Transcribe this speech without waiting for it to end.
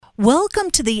Welcome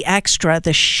to The Extra,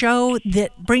 the show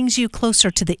that brings you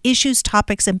closer to the issues,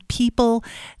 topics, and people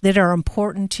that are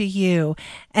important to you.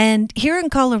 And here in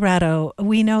Colorado,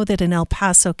 we know that in El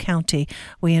Paso County,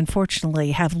 we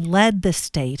unfortunately have led the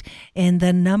state in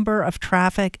the number of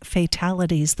traffic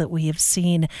fatalities that we have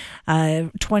seen.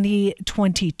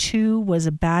 2022 was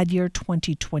a bad year,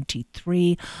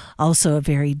 2023 also a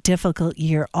very difficult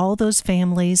year. All those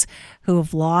families who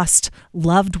have lost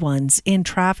loved ones in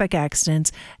traffic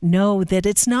accidents know that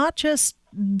it's not just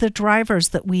the drivers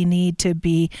that we need to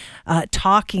be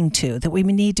talking to, that we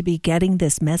need to be getting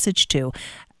this message to,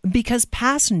 because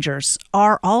passengers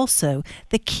are also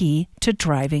the key to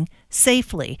driving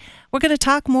safely. We're going to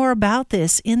talk more about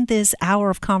this in this hour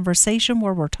of conversation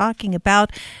where we're talking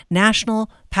about National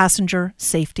Passenger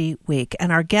Safety Week.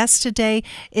 And our guest today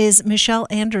is Michelle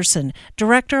Anderson,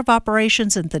 Director of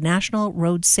Operations at the National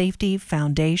Road Safety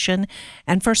Foundation.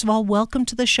 And first of all, welcome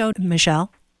to the show,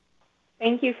 Michelle.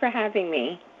 Thank you for having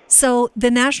me. So the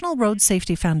National Road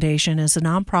Safety Foundation is a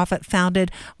nonprofit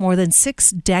founded more than 6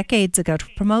 decades ago to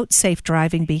promote safe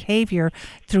driving behavior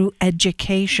through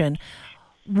education.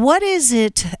 What is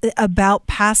it about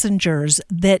passengers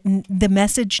that the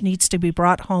message needs to be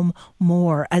brought home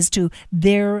more as to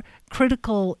their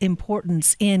critical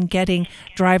importance in getting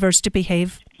drivers to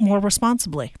behave more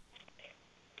responsibly?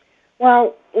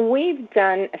 Well, we've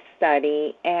done a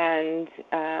study, and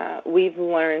we've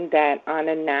learned that on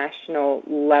a national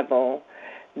level,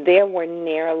 there were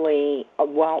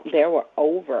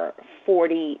over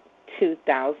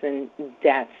 42,000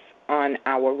 deaths on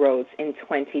our roads in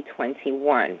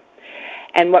 2021.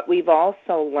 And what we've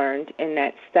also learned in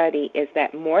that study is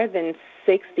that more than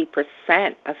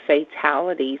 60% of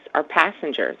fatalities are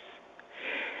passengers.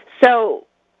 So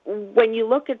when you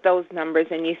look at those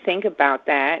numbers and you think about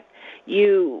that,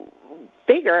 you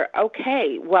figure,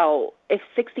 okay, well, if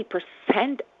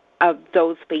 60% of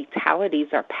those fatalities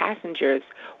are passengers,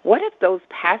 what if those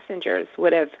passengers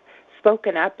would have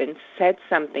spoken up and said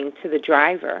something to the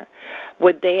driver?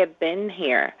 Would they have been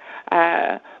here?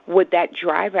 Would that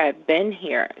driver have been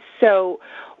here? So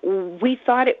we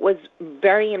thought it was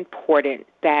very important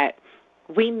that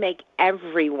we make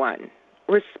everyone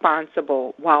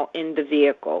responsible while in the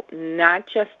vehicle, not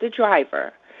just the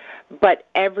driver, but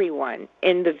everyone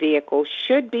in the vehicle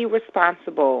should be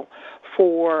responsible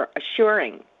for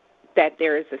assuring that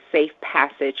there is a safe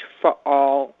passage for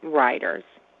all riders.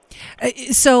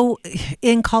 So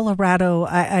in Colorado,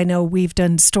 I know we've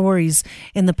done stories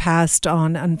in the past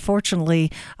on, unfortunately,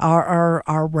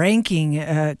 our ranking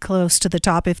close to the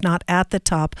top, if not at the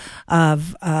top,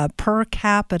 of per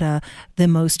capita, the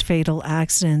most fatal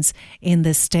accidents in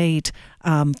the state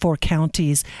for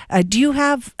counties. Do you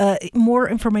have more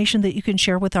information that you can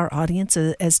share with our audience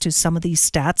as to some of these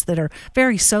stats that are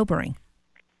very sobering?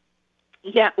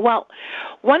 Yeah, well,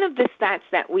 one of the stats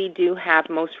that we do have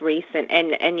most recent,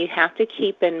 and you have to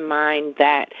keep in mind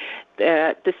that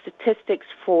the statistics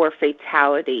for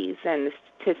fatalities and the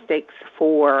statistics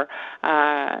for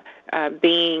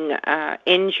being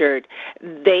injured,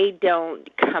 they don't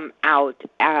come out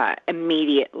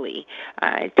immediately.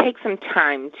 It takes some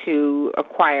time to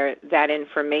acquire that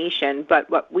information, but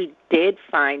what we did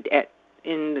find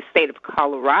in the state of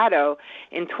Colorado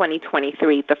in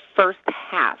 2023, the first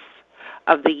half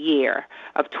of the year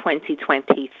of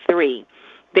 2023,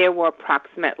 there were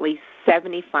approximately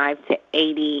 75 to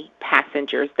 80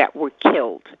 passengers that were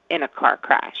killed in a car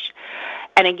crash.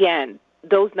 And again,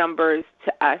 those numbers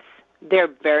to us,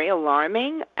 they're very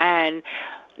alarming, and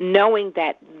knowing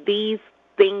that these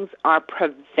things are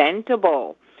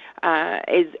preventable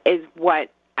is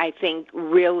what I think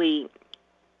really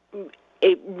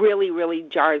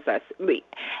jars us.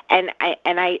 And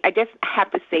I just have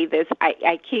to say this.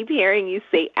 I keep hearing you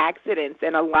say accidents,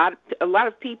 and a lot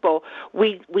of people,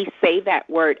 we say that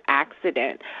word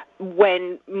accident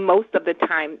when most of the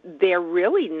time they're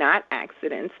really not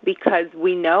accidents, because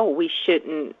we know we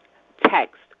shouldn't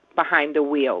text behind the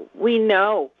wheel. We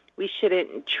know we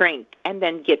shouldn't drink and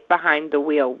then get behind the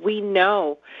wheel. We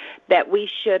know that we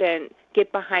shouldn't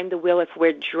get behind the wheel if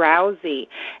we're drowsy.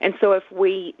 And so if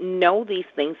we know these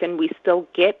things and we still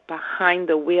get behind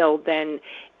the wheel, then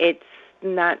it's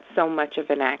not so much of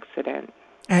an accident.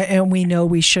 And we know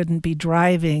we shouldn't be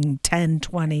driving 10,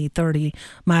 20, 30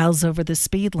 miles over the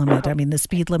speed limit. I mean, the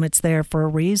speed limit's there for a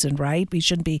reason, right? We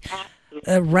shouldn't be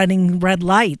running red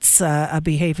lights, a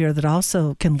behavior that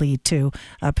also can lead to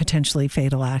potentially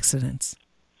fatal accidents.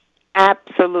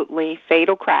 Absolutely.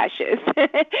 Fatal crashes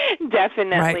Right.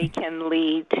 definitely can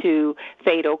lead to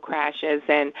fatal crashes.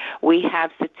 And we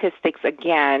have statistics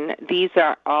again. These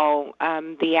are all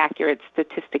the accurate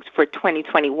statistics for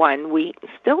 2021. We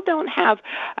still don't have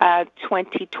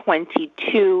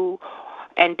 2022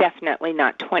 and definitely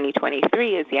not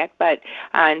 2023 as yet, but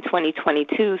in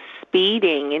 2022,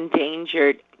 speeding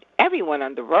endangered everyone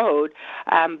on the road,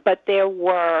 but there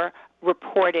were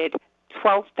reported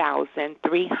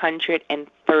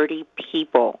 12,330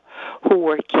 people who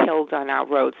were killed on our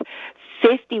roads.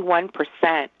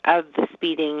 51% of the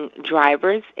speeding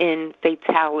drivers in these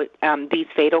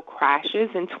fatal crashes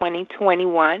in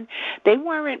 2021, they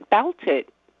weren't belted.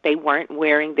 They weren't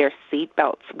wearing their seat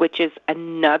belts, which is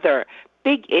another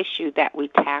big issue that we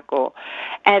tackle.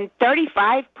 And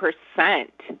 35%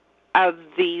 of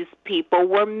these people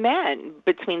were men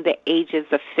between the ages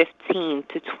of 15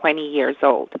 to 20 years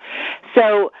old.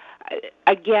 So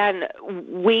again,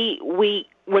 we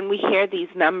when we hear these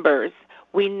numbers,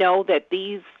 we know that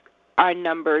these are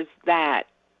numbers that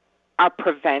are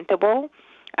preventable,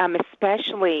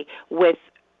 especially with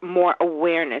more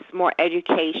awareness, more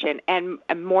education, and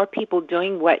more people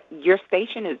doing what your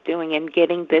station is doing and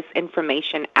getting this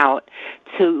information out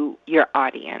to your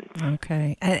audience.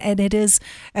 Okay. And it is,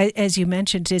 as you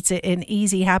mentioned, it's an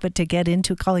easy habit to get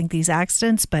into calling these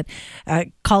accidents, but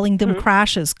calling them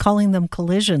crashes, calling them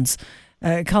collisions,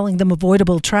 calling them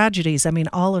avoidable tragedies. I mean,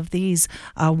 all of these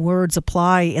words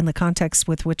apply in the context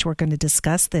with which we're going to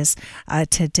discuss this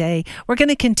today. We're going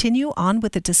to continue on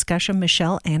with the discussion.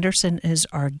 Michelle Anderson is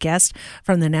our guest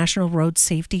from the National Road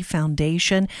Safety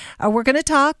Foundation. We're going to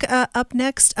talk up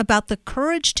next about the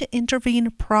Courage to Intervene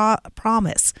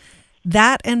promise.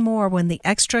 That and more when the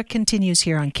Extra continues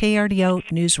here on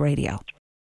KRDO News Radio.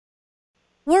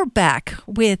 We're back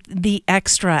with the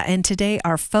Extra, and today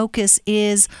our focus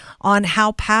is on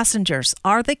how passengers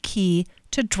are the key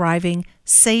to driving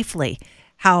safely,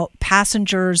 how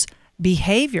passengers'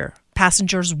 behavior,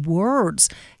 passengers' words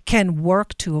can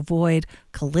work to avoid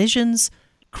collisions,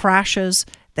 crashes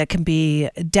that can be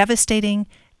devastating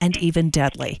and even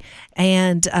deadly.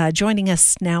 And joining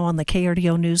us now on the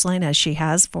KRDO Newsline, as she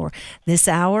has for this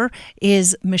hour,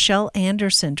 is Michelle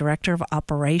Anderson, Director of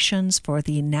Operations for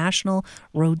the National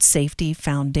Road Safety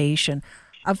Foundation.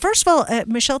 First of all,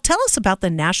 Michelle, tell us about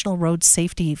the National Road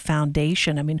Safety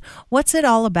Foundation. I mean, what's it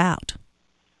all about?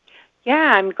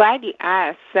 Yeah, I'm glad you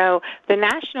asked. So the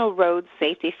National Road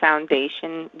Safety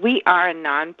Foundation, we are a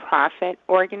nonprofit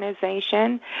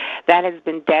organization that has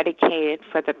been dedicated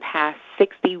for the past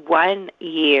 61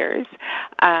 years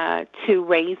to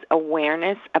raise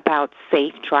awareness about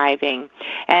safe driving.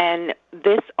 And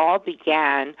this all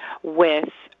began with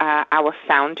our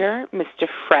founder, Mr.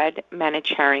 Fred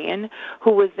Manicherian,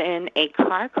 who was in a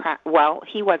car crash. Well,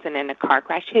 he wasn't in a car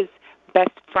crash. His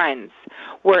best friends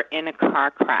were in a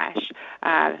car crash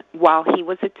while he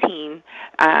was a teen.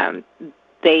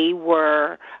 They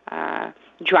were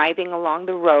driving along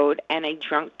the road, and a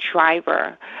drunk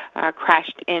driver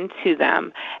crashed into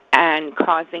them and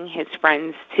causing his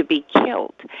friends to be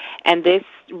killed. And this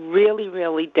really,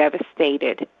 really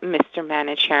devastated Mr.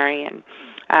 Manicherian.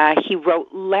 He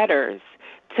wrote letters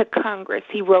to Congress.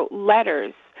 He wrote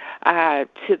letters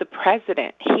to the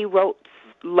president. He wrote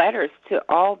letters to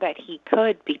all that he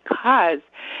could, because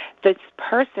this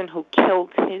person who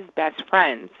killed his best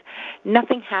friends,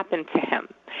 nothing happened to him,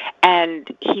 and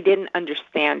he didn't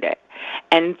understand it.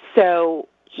 And so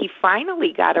he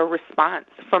finally got a response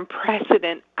from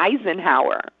President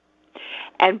Eisenhower,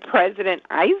 and President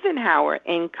Eisenhower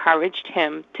encouraged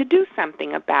him to do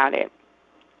something about it.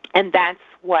 And that's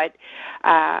what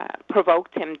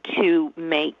provoked him to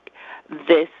make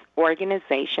this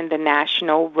organization, the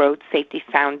National Road Safety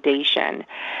Foundation.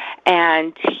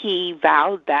 And he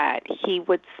vowed that he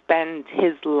would spend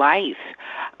his life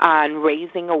on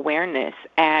raising awareness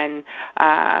and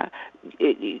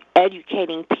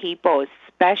educating people,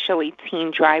 especially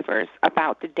teen drivers,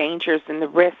 about the dangers and the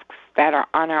risks that are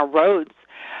on our roads,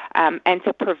 and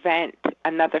to prevent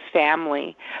another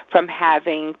family from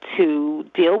having to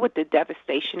deal with the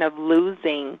devastation of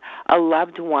losing a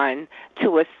loved one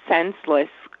to a senseless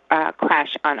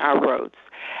crash on our roads.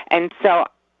 And so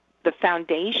the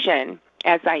foundation,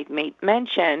 as I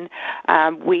mentioned,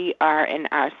 we are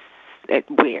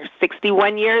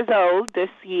 61 years old this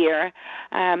year.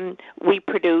 We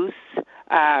produce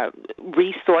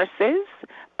resources,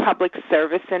 public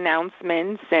service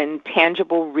announcements, and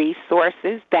tangible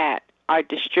resources that are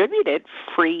distributed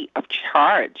free of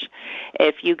charge.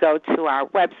 If you go to our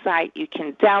website, you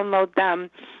can download them.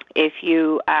 If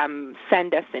you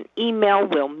send us an email,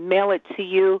 we'll mail it to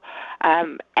you.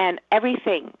 And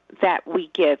everything that we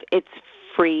give, it's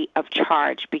free of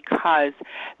charge, because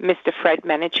Mr. Fred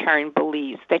Menachern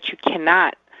believes that you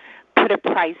cannot put a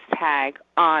price tag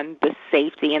on the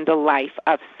safety and the life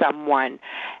of someone.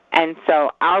 And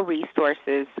so our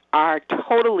resources are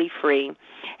totally free,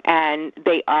 and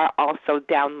they are also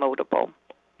downloadable.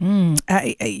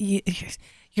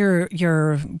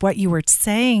 Your what you were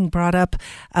saying brought up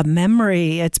a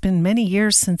memory. It's been many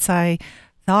years since I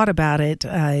thought about it.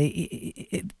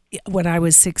 When I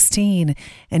was 16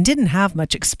 and didn't have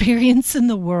much experience in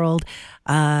the world,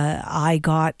 I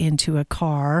got into a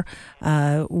car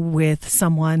with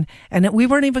someone, and we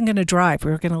weren't even going to drive.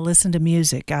 We were going to listen to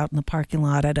music out in the parking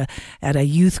lot at a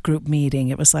youth group meeting.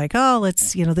 It was like, oh,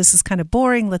 let's, this is kind of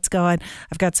boring. Let's go on.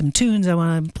 I've got some tunes I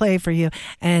want to play for you.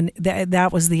 And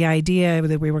that was the idea,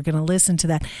 that we were going to listen to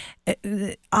that.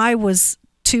 I was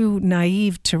too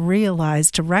naive to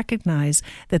recognize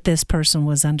that this person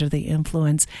was under the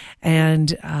influence,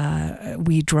 and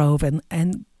we drove,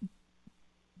 and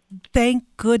thank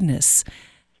goodness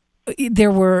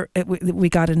we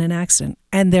got in an accident,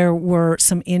 and there were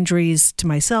some injuries to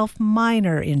myself,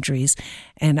 minor injuries,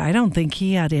 and I don't think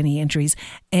he had any injuries.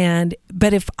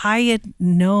 But if I had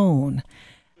known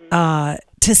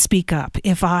to speak up,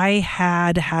 if I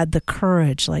had the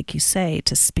courage, like you say,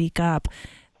 to speak up,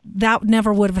 that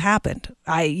never would have happened.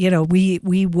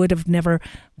 We would have never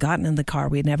gotten in the car.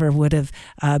 We never would have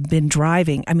been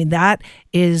driving. I mean, that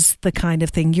is the kind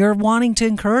of thing you're wanting to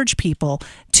encourage people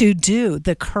to do,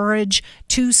 the courage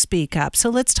to speak up. So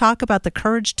let's talk about the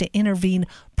courage to intervene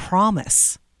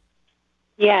promise.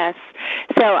 Yes.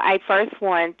 So I first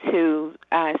want to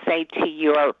say to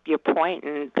your point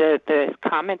and the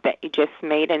comment that you just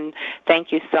made, and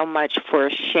thank you so much for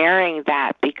sharing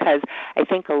that, because I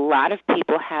think a lot of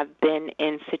people have been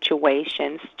in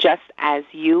situations just as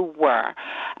you were.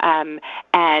 And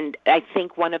I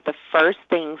think one of the first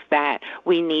things that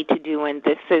we need to do, and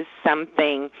this is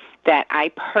something that I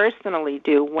personally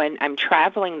do when I'm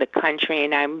traveling the country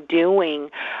and I'm doing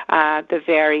the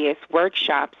various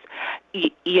workshops,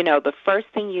 the first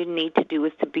thing you need to do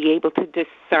is to be able to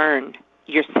discern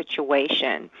your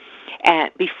situation,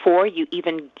 and before you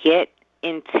even get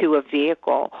into a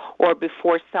vehicle, or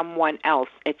before someone else,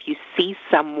 if you see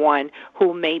someone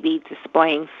who may be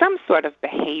displaying some sort of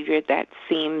behavior that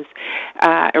seems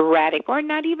erratic, or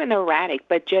not even erratic,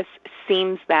 but just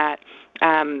seems that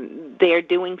they're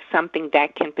doing something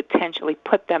that can potentially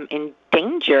put them in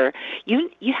danger,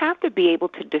 you have to be able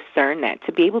to discern that,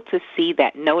 to be able to see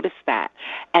that, notice that.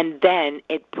 And then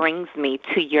it brings me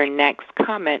to your next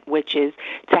comment, which is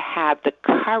to have the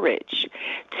courage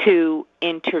to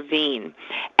intervene.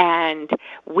 And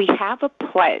we have a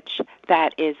pledge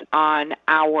that is on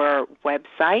our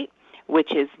website,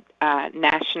 which is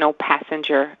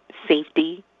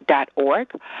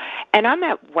nationalpassengersafety.org. And on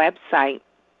that website,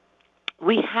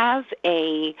 we have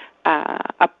a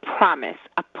promise,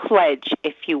 a pledge,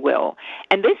 if you will.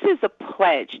 And this is a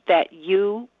pledge that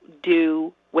you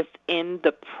do within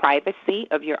the privacy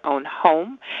of your own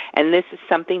home. And this is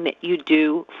something that you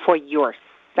do for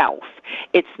yourself.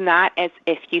 It's not as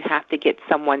if you have to get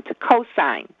someone to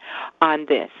co-sign on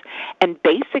this. And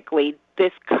basically,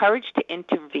 this courage to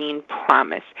intervene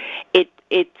promise, it's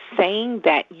saying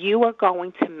that you are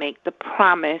going to make the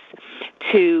promise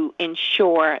to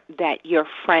ensure that your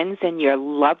friends and your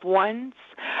loved ones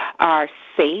are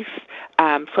safe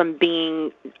from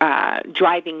being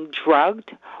driving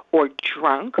drugged or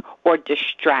drunk or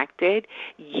distracted.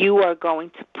 You are going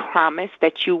to promise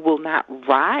that you will not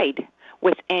ride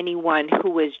with anyone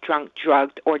who is drunk,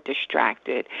 drugged, or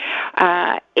distracted.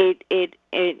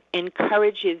 It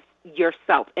encourages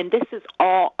yourself, and this is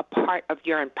all a part of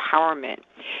your empowerment,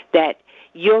 that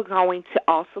you're going to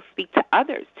also speak to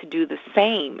others to do the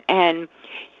same. And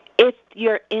if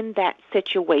you're in that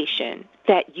situation,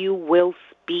 that you will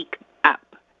speak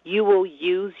up. You will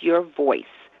use your voice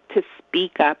to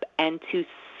speak up and to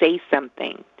say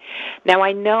something. Now,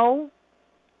 I know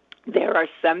there are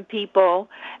some people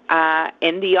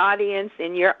in the audience,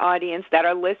 in your audience, that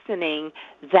are listening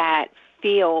that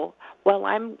feel, well,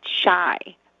 I'm shy.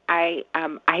 I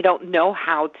don't know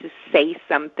how to say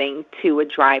something to a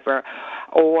driver,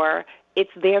 or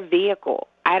it's their vehicle.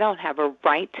 I don't have a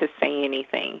right to say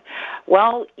anything.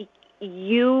 Well,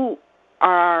 you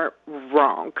are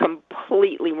wrong,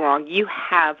 completely wrong. You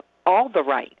have all the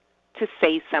right to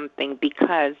say something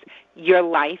because your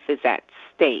life is at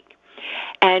stake.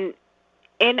 And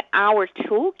in our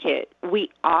toolkit,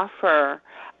 we offer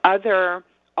other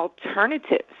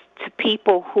alternatives to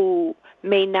people who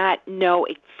may not know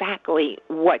exactly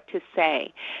what to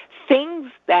say.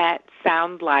 Things that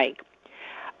sound like,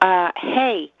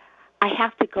 hey, I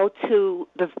have to go to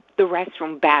the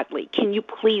restroom badly. Can you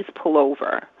please pull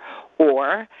over?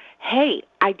 Or, hey,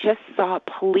 I just saw a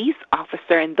police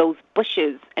officer in those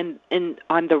bushes and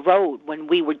on the road when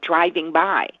we were driving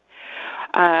by.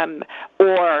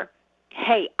 Or,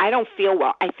 hey, I don't feel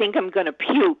well. I think I'm going to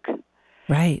puke.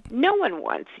 Right. No one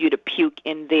wants you to puke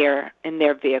in their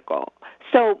vehicle.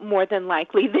 So more than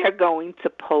likely they're going to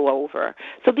pull over.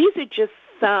 So these are just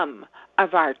some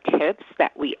of our tips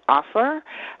that we offer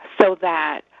so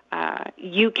that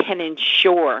you can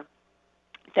ensure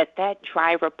that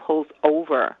driver pulls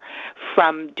over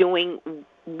from doing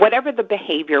whatever the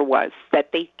behavior was,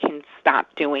 that they can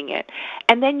stop doing it.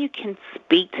 And then you can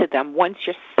speak to them once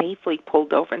you're safely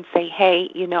pulled over and say, hey,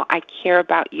 I care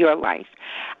about your life.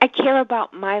 I care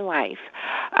about my life.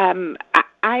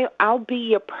 I'll be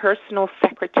your personal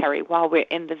secretary while we're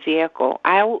in the vehicle.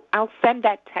 I'll send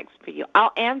that text for you.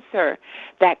 I'll answer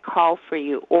that call for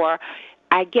you. Or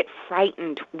I get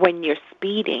frightened when you're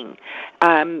speeding.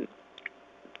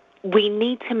 We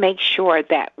need to make sure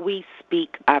that we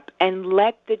speak up and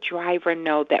let the driver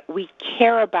know that we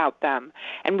care about them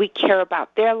and we care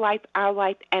about their life, our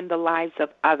life, and the lives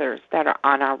of others that are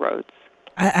on our roads.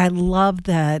 I love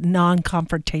the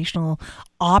non-confrontational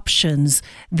options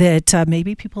that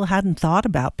maybe people hadn't thought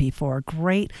about before.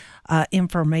 Great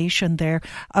information there.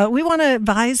 We want to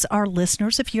advise our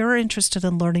listeners, if you're interested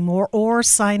in learning more or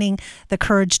signing the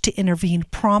Courage to Intervene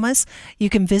promise, you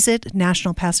can visit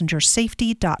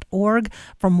nationalpassengersafety.org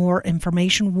for more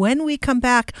information. When we come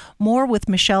back, more with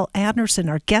Michelle Anderson,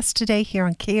 our guest today here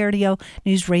on KRDO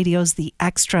News Radio's The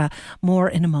Extra. More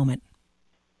in a moment.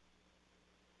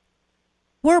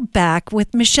 We're back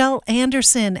with Michelle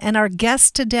Anderson and our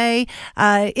guest today,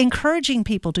 encouraging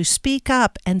people to speak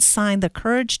up and sign the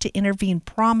Courage to Intervene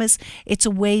promise. It's a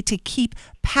way to keep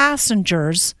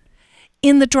passengers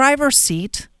in the driver's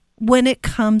seat when it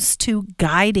comes to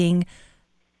guiding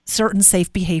certain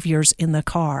safe behaviors in the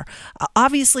car.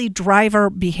 Obviously,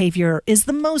 driver behavior is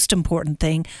the most important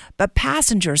thing, but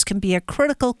passengers can be a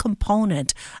critical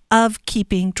component of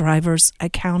keeping drivers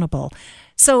accountable.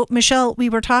 So, Michelle, we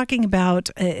were talking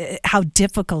about how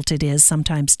difficult it is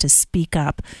sometimes to speak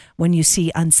up when you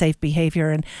see unsafe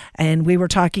behavior. And we were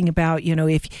talking about,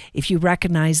 if you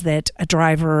recognize that a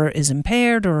driver is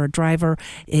impaired or a driver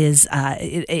is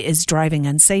driving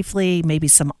unsafely, maybe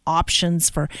some options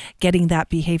for getting that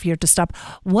behavior to stop.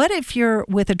 What if you're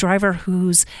with a driver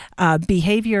whose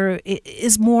behavior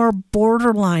is more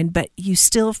borderline, but you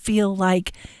still feel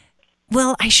like,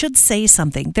 well, I should say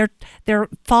something. They're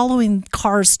following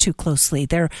cars too closely.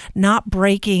 They're not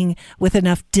braking with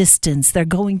enough distance. They're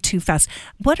going too fast.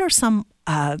 What are some,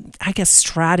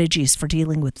 strategies for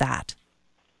dealing with that?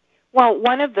 Well,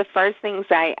 one of the first things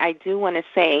I do want to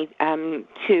say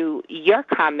to your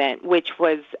comment, which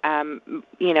was, I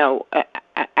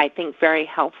think very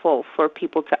helpful for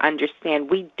people to understand,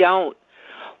 we don't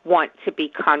want to be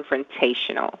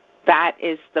confrontational. That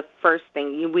is the first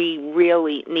thing we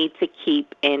really need to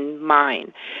keep in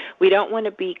mind. We don't want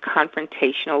to be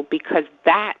confrontational because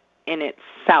that in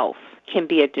itself can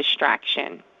be a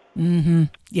distraction. Mm-hmm.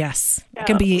 Yes. It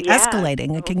can be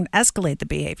escalating. It can escalate the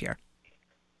behavior.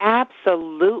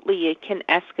 Absolutely. It can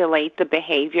escalate the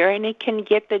behavior, and it can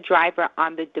get the driver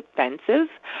on the defensive.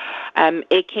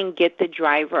 It can get the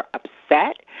driver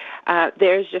upset.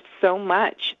 There's just so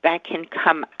much that can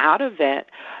come out of it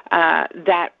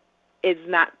that is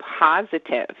not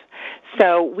positive.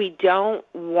 So we don't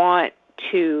want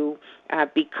to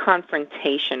be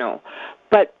confrontational.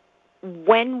 But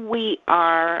when we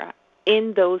are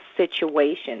in those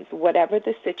situations, whatever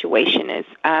the situation is,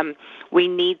 we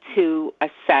need to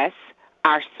assess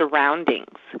our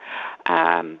surroundings.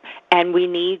 And we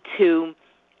need to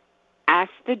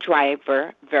ask the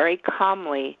driver very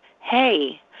calmly,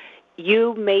 hey,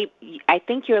 I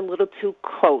think you're a little too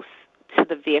close to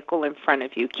the vehicle in front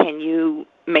of you. Can you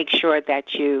make sure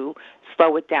that you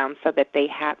slow it down so that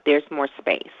there's more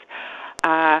space?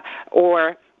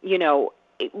 Or,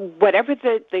 whatever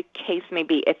the case may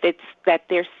be, if it's that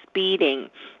they're speeding,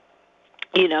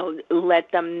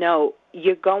 let them know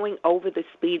you're going over the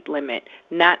speed limit.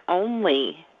 Not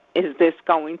only is this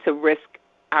going to risk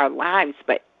our lives,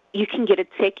 but you can get a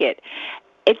ticket.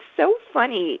 It's so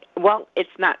funny. Well,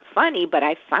 it's not funny, but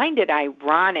I find it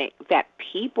ironic that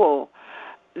people,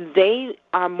 they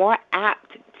are more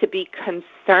apt to be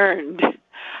concerned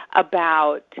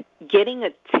about getting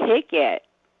a ticket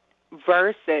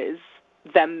versus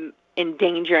them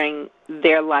endangering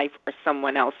their life or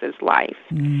someone else's life.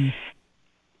 Mm.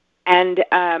 And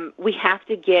we have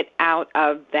to get out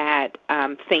of that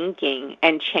thinking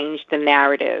and change the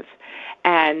narrative.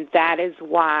 And that is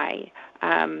why,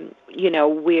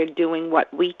 we're doing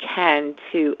what we can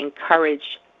to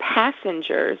encourage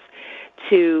passengers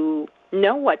to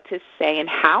know what to say and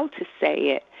how to say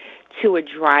it to a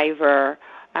driver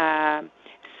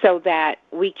so that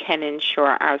we can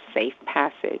ensure our safe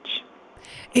passage.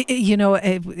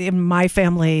 In my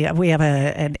family, we have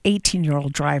an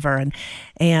 18-year-old driver,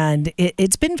 and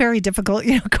it's been very difficult,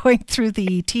 going through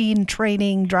the teen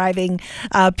training driving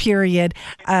period.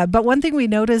 But one thing we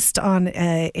noticed on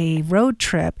a road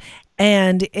trip,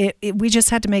 and we just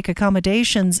had to make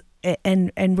accommodations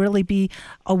and really be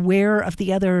aware of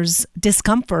the other's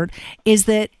discomfort, is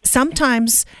that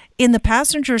sometimes in the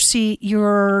passenger seat,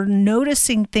 you're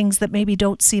noticing things that maybe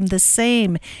don't seem the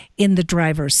same in the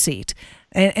driver's seat.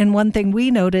 And one thing we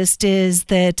noticed is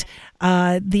that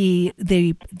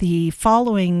the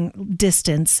following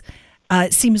distance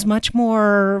seems much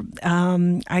more,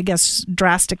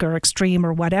 drastic or extreme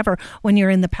or whatever when you're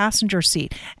in the passenger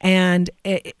seat. And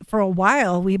for a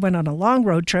while, we went on a long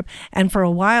road trip, and for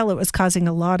a while it was causing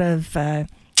a lot of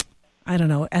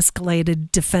escalated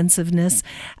defensiveness.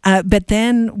 But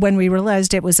then when we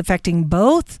realized it was affecting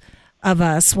both of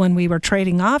us when we were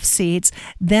trading off seats,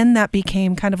 then that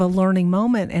became kind of a learning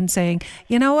moment and saying,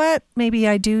 you know what, maybe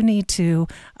I do need to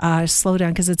slow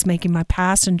down because it's making my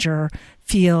passenger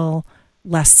feel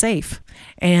less safe.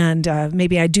 And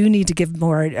maybe I do need to give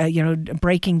more,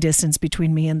 braking distance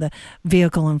between me and the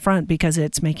vehicle in front because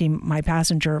it's making my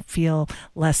passenger feel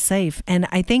less safe. And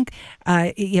I think,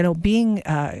 being,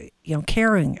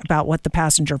 caring about what the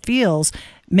passenger feels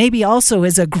maybe also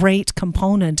is a great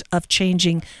component of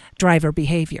changing driver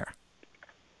behavior.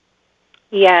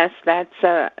 Yes, that's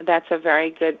a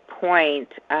very good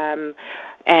point.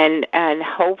 And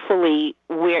hopefully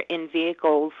we're in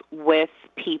vehicles with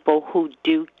people who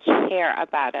do care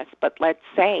about us. But let's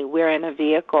say we're in a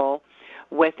vehicle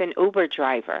with an Uber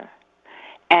driver,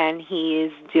 and he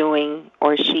is doing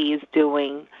or she is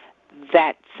doing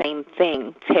that same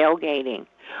thing, tailgating.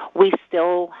 We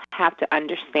still have to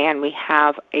understand we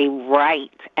have a right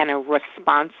and a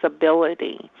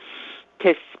responsibility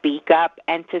to speak up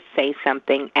and to say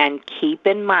something. And keep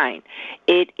in mind,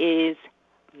 it is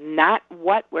not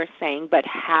what we're saying, but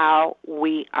how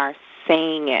we are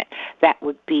saying it that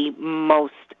would be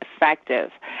most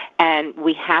effective. And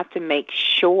we have to make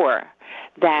sure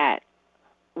that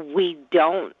we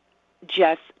don't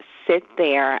just sit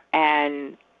there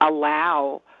and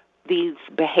allow these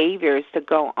behaviors to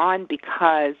go on,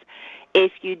 because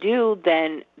if you do,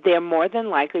 then they're more than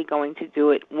likely going to do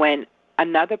it when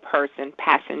another person,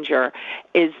 passenger,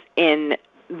 is in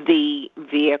the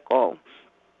vehicle.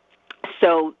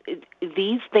 So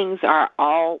these things are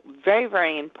all very,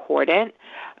 very important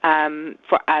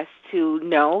for us to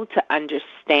know, to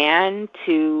understand,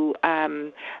 to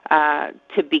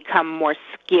become more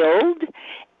skilled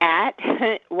at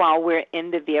while we're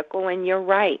in the vehicle. And you're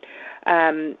right.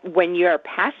 When you're a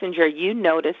passenger, you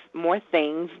notice more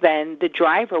things than the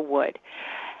driver would.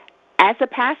 As a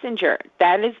passenger,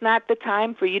 that is not the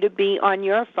time for you to be on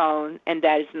your phone, and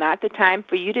that is not the time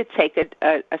for you to take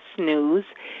a snooze.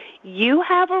 You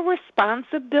have a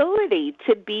responsibility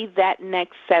to be that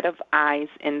next set of eyes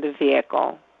in the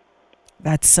vehicle.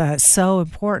 That's so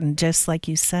important, just like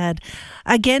you said.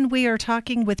 Again, we are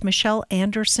talking with Michelle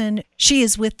Anderson. She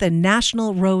is with the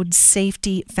National Road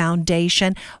Safety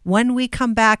Foundation. When we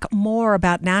come back, more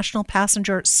about National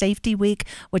Passenger Safety Week,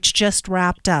 which just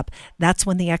wrapped up. That's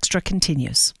when the extra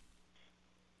continues.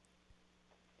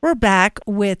 We're back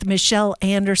with Michelle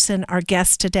Anderson, our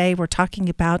guest today. We're talking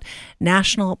about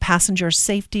National Passenger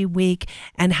Safety Week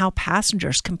and how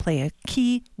passengers can play a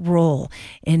key role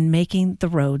in making the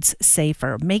roads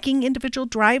safer, making individual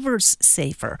drivers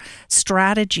safer,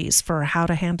 strategies for how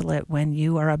to handle it when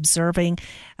you are observing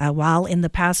while in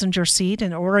the passenger seat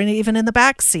or even in the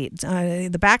back seat,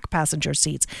 the back passenger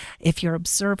seats. If you're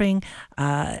observing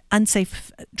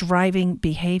unsafe driving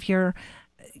behavior,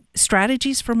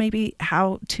 strategies for maybe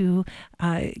how to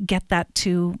get that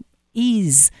to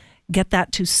ease, get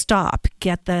that to stop,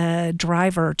 get the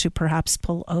driver to perhaps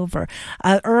pull over.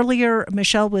 Earlier,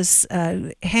 Michelle was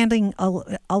handing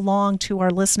along to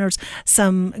our listeners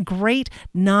some great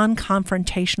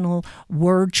non-confrontational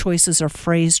word choices or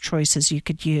phrase choices you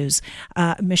could use.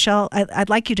 Michelle, I'd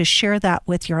like you to share that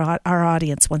with our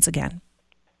audience once again.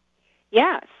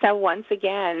 Yeah, so once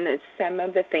again, some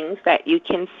of the things that you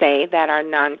can say that are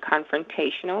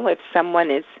non-confrontational. If someone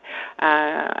is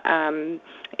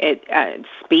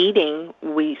speeding,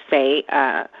 we say,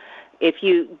 if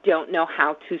you don't know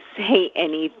how to say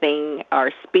anything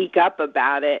or speak up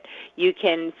about it, you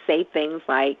can say things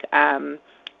like,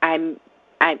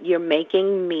 "You're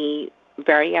making me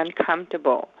very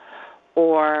uncomfortable,"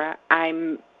 or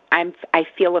I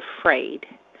feel afraid."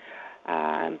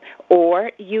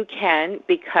 Or you can,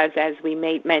 because as we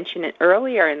made mention it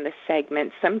earlier in the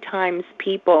segment, sometimes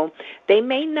people, they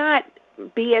may not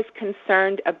be as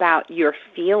concerned about your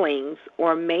feelings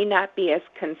or may not be as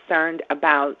concerned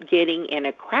about getting in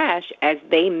a crash as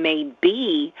they may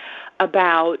be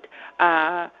about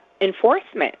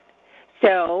enforcement.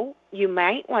 So you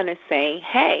might want to say,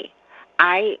 "Hey,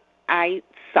 I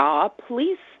saw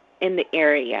police in the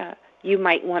area. You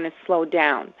might want to slow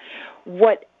down."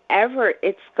 Whatever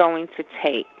it's going to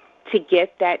take to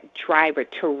get that driver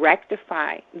to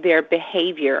rectify their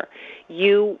behavior,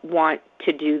 you want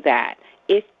to do that.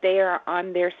 If they are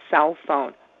on their cell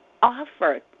phone,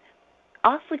 offer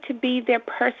to be their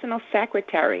personal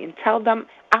secretary and tell them,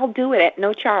 "I'll do it at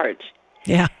no charge."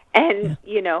 Yeah. And,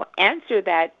 answer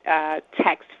that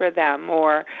text for them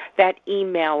or that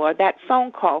email or that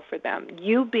phone call for them.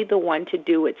 You be the one to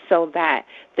do it so that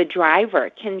the driver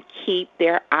can keep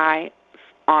their eye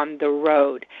on the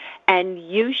road. And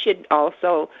you should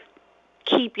also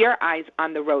keep your eyes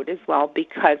on the road as well,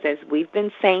 because as we've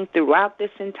been saying throughout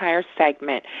this entire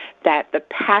segment, that the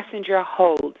passenger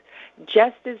holds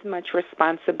just as much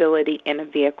responsibility in a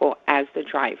vehicle as the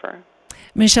driver.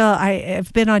 Michelle,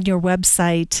 I've been on your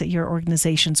website, your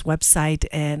organization's website,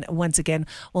 and once again,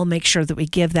 we'll make sure that we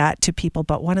give that to people.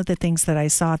 But one of the things that I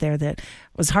saw there that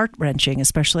was heart-wrenching,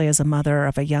 especially as a mother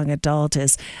of a young adult,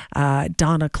 is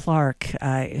Donna Clark,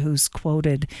 who's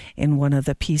quoted in one of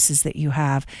the pieces that you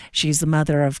have. She's the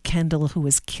mother of Kendall, who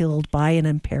was killed by an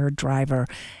impaired driver,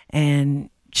 and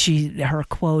her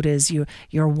quote is,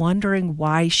 "You're wondering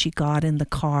why she got in the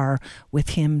car with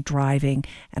him driving,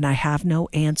 and I have no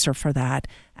answer for that,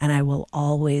 and I will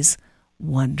always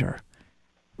wonder."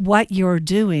 What you're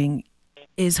doing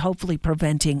is hopefully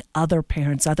preventing other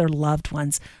parents, other loved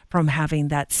ones from having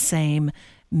that same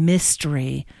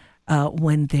mystery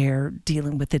when they're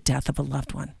dealing with the death of a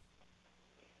loved one.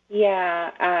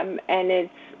 Yeah, and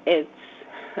it's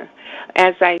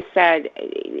as I said,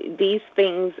 these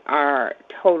things are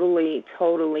totally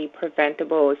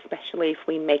preventable, especially if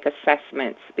we make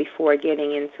assessments before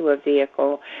getting into a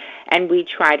vehicle, and we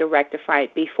try to rectify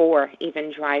it before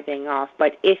even driving off.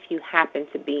 But if you happen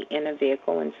to be in a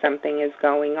vehicle and something is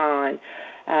going on,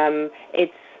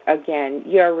 it's, again,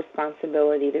 your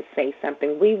responsibility to say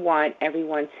something. We want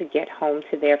everyone to get home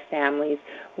to their families.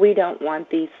 We don't want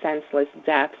these senseless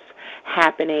deaths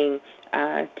happening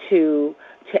to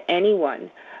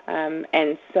anyone.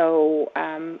 And so,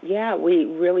 we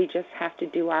really just have to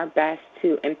do our best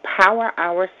to empower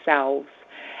ourselves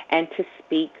and to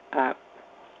speak up.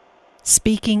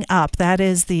 Speaking up, that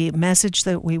is the message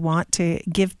that we want to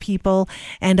give people,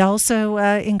 and also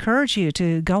encourage you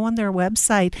to go on their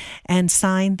website and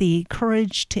sign the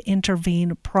Courage to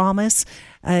Intervene promise.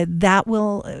 That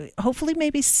will hopefully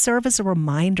maybe serve as a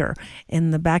reminder in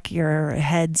the back of your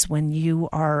heads when you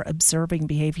are observing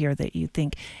behavior that you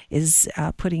think is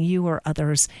putting you or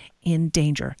others in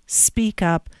danger. Speak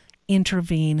up,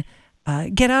 intervene.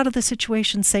 Get out of the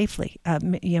situation safely.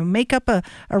 Make up a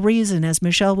reason, as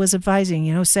Michelle was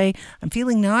advising. Say, "I'm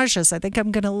feeling nauseous. I think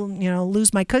I'm going to,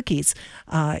 lose my cookies."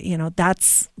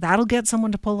 That'll get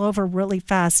someone to pull over really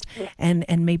fast,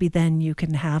 and maybe then you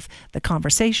can have the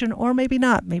conversation, or maybe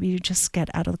not. Maybe you just get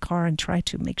out of the car and try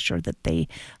to make sure that they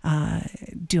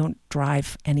don't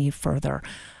drive any further.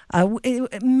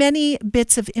 Many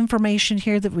bits of information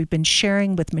here that we've been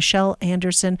sharing with Michelle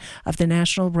Anderson of the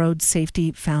National Road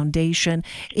Safety Foundation.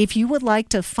 If you would like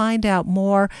to find out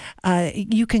more,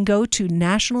 you can go to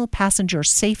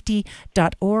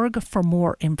nationalpassengersafety.org for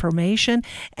more information.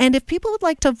 And if people would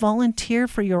like to volunteer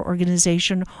for your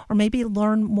organization or maybe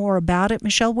learn more about it,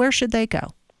 Michelle, where should they go?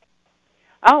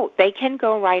 Oh, they can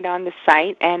go right on the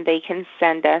site, and they can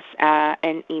send us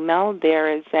an email.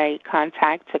 There is a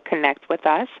contact to connect with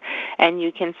us, and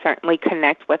you can certainly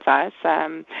connect with us.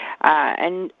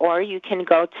 Or you can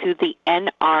go to the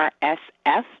NRSF.org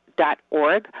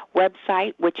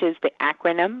website, which is the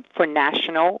acronym for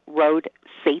National Road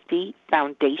Safety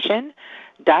Foundation.org,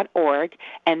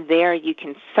 and there you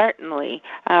can certainly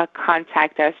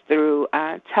contact us through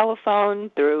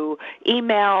telephone, through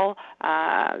email,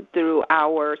 through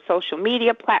our social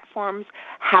media platforms.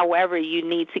 However you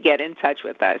need to get in touch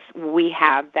with us, we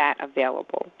have that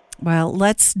available. Well,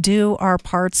 let's do our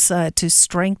parts to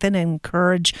strengthen and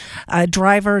encourage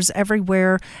drivers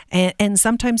everywhere, and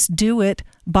sometimes do it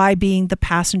by being the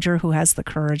passenger who has the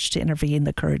courage to intervene,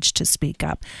 the courage to speak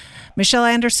up. Michelle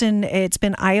Anderson, it's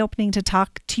been eye-opening to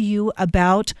talk to you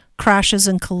about crashes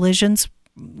and collisions.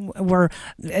 We're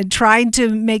trying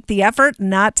to make the effort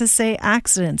not to say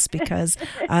accidents because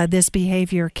this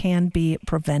behavior can be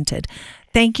prevented.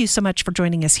 Thank you so much for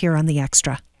joining us here on The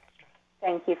Extra.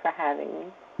 Thank you for having me.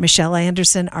 Michelle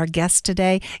Anderson, our guest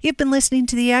today. You've been listening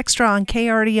to The Extra on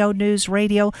KRDO News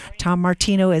Radio. Tom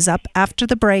Martino is up after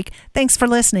the break. Thanks for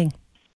listening.